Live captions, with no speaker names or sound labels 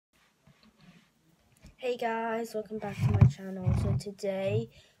Hey guys, welcome back to my channel. So today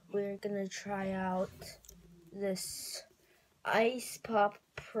we're gonna try out this Ice Pop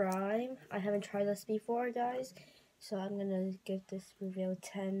Prime. I haven't tried this before, guys, so I'm gonna give this review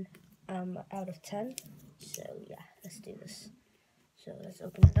 10 out of 10. So yeah, let's do this. So let's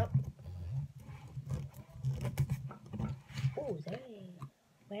open it up. Oh, there.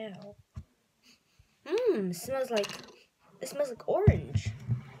 Wow. It smells like orange.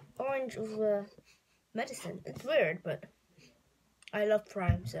 Orange with medicine. It's weird, but I love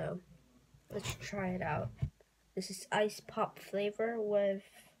Prime, so let's try it out. This is Ice Pop flavor with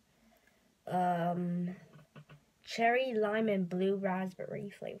cherry, lime, and blue raspberry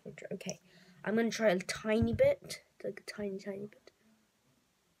flavor. Okay, I'm gonna try a tiny bit, like a tiny bit.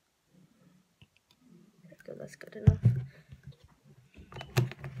 That's good enough.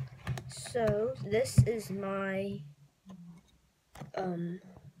 So this is my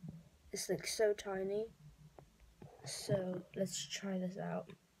it's like so tiny. So let's try this out.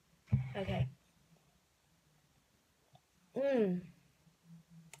 Okay.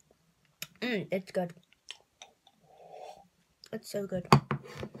 It's good. It's so good.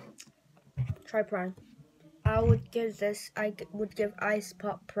 Try Prime. I would give Ice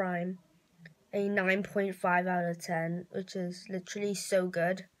Pop Prime a 9.5 out of 10, which is literally so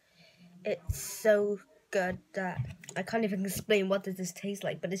good. It's so good that I can't even explain what does this taste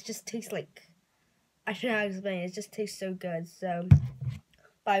like, but it just tastes like, I don't know how to explain it. It just tastes so good. So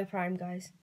bye Prime, guys.